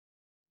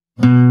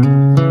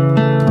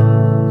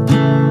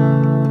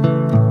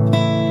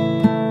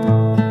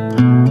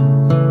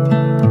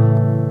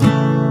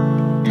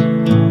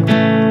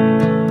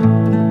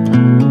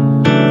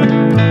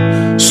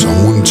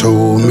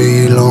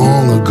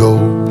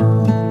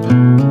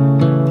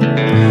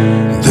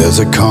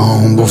There's a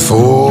calm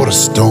before the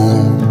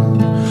storm,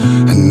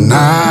 and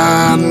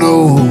I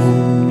know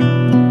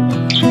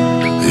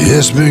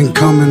it's been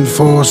coming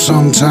for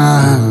some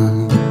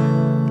time.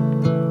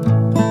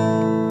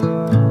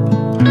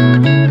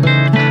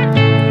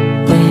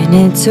 When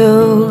it's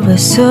over,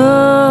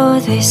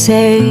 so they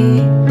say,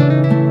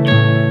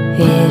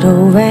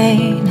 it'll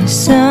rain a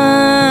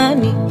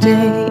sunny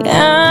day.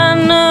 I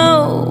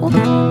know,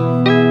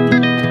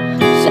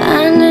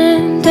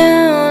 shining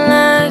down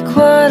like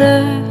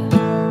water.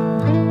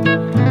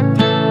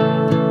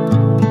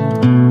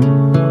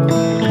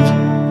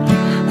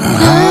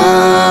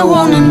 I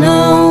wanna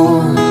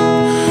know,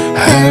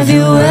 have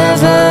you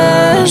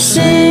ever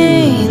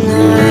seen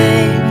the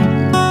rain?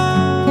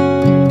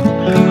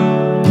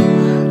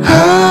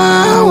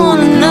 I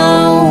wanna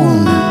know,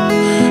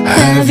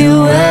 have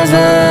you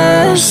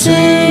ever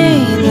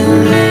seen the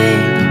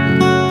rain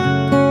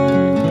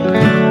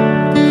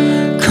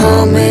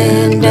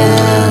coming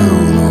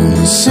down on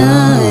a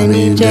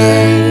sunny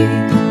day?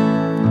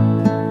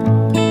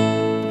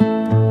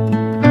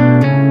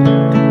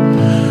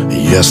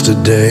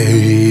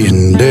 Yesterday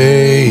and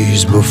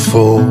days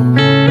before,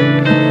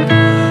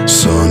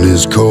 sun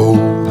is cold,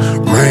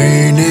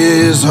 rain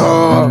is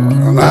hard.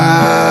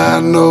 I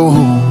know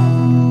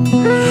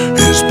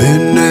it's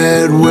been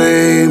that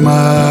way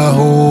my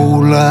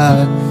whole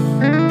life.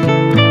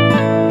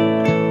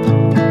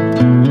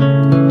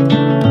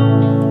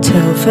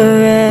 Till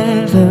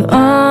forever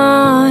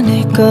on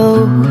it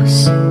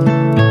goes,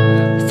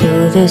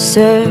 through the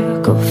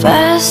circle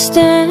fast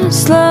and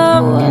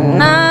slow.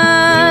 And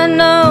I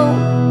know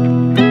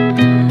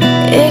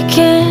it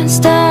can't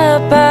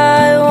stop,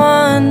 I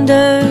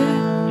wonder.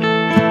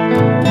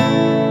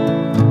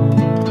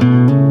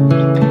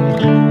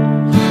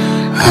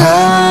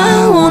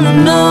 I wanna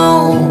know,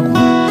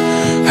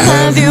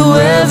 have you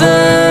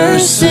ever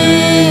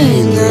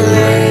seen the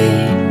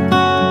rain?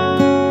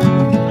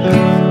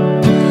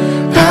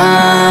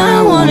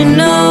 I wanna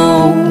know,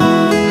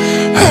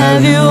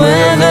 have you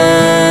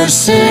ever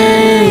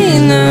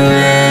seen the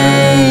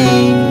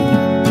rain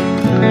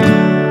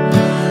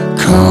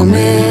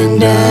coming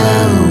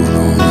down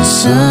on a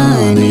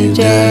sunny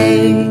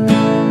day?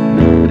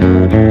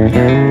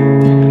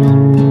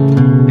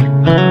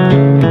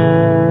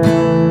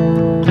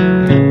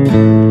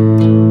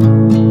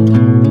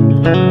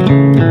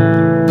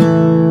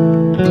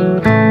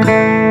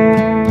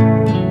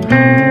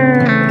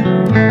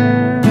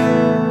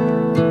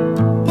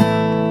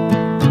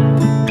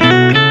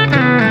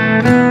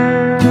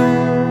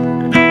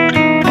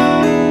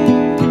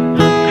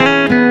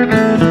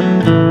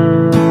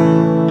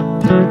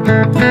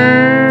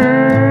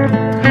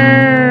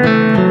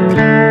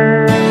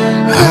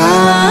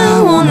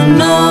 I wanna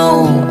know,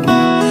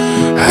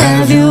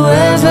 have you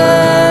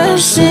ever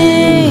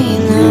seen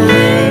the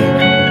rain?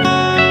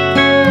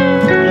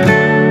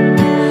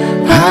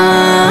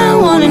 I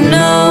wanna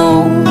know,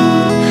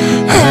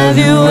 have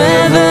you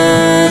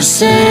ever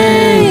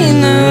seen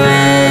the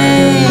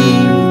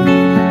rain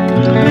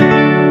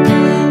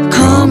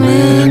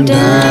coming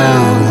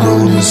down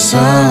on a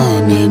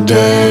sunny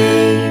day?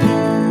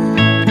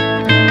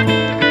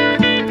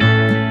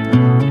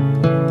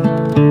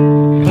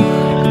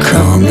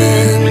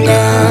 Coming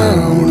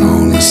down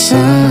on a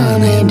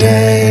sunny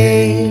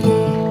day.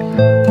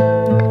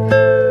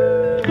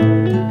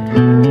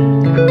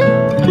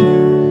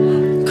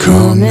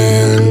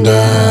 Coming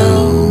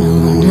down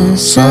on a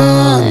sunny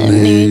day.